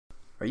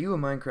Are you a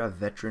Minecraft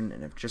veteran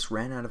and have just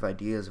ran out of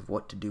ideas of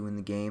what to do in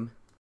the game?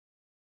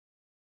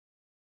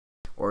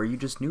 Or are you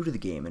just new to the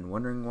game and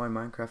wondering why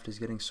Minecraft is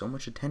getting so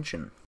much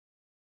attention?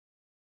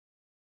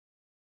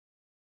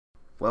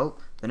 Well,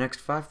 the next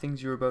 5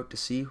 things you're about to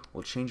see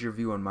will change your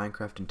view on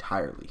Minecraft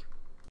entirely.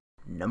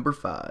 Number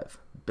 5.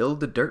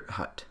 Build a dirt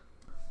hut.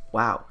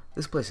 Wow,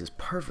 this place is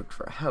perfect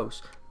for a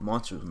house.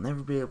 Monsters will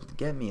never be able to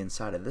get me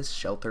inside of this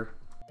shelter.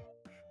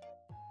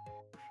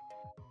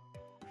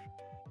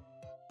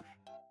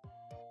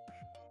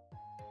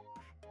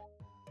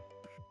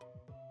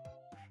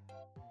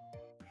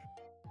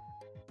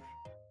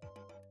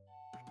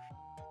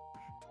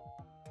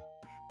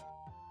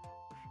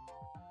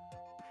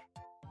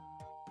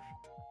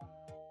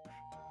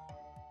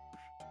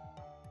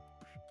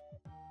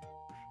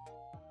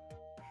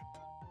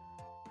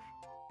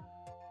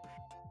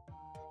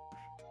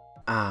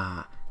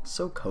 Ah,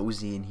 so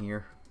cozy in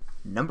here.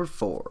 Number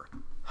 4.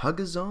 Hug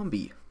a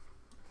zombie.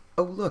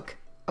 Oh look,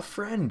 a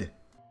friend!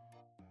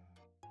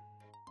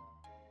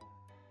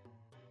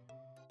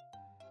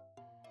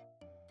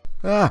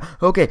 Ah,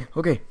 okay,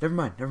 never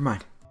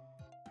mind.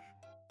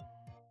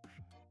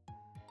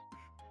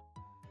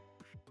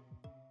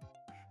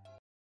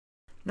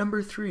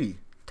 Number 3.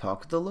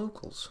 Talk to the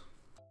locals.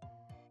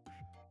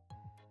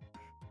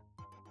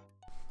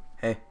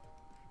 Hey,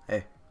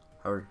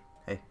 how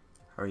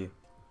are you?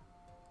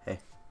 Hey.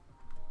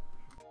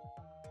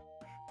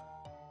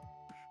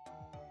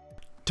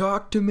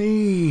 Talk to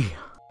me!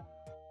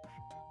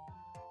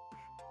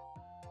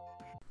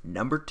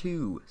 Number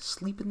 2.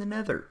 Sleep in the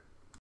nether.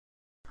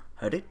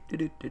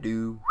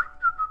 Ha-do-do-do-do-do.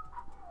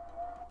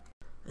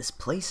 This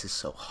place is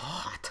so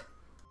hot.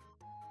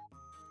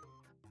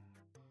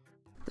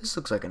 This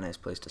looks like a nice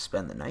place to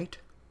spend the night.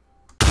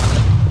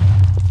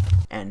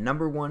 And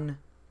number 1.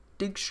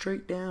 Dig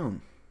straight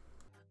down.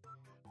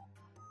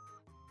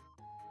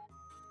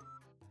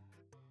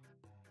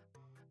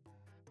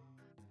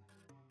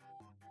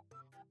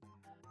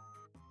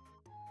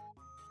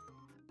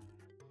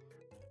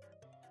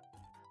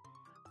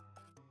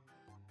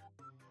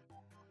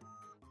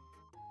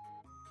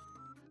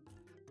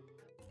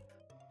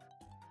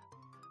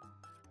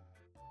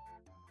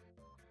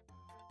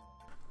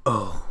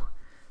 Oh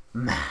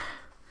my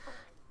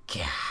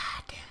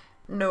god.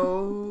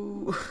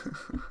 No.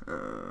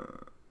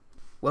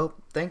 Well,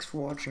 thanks for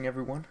watching,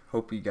 everyone.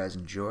 Hope you guys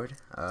enjoyed.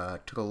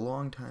 Took a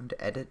long time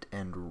to edit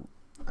and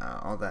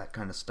all that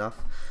kind of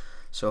stuff.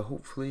 So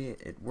hopefully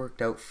it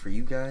worked out for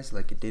you guys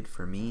like it did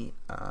for me.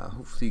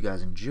 Hopefully you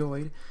guys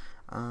enjoyed.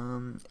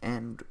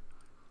 And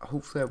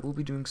hopefully I will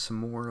be doing some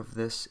more of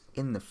this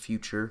in the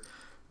future.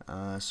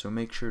 So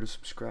make sure to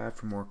subscribe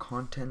for more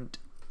content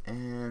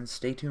and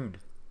stay tuned.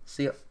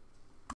 See ya.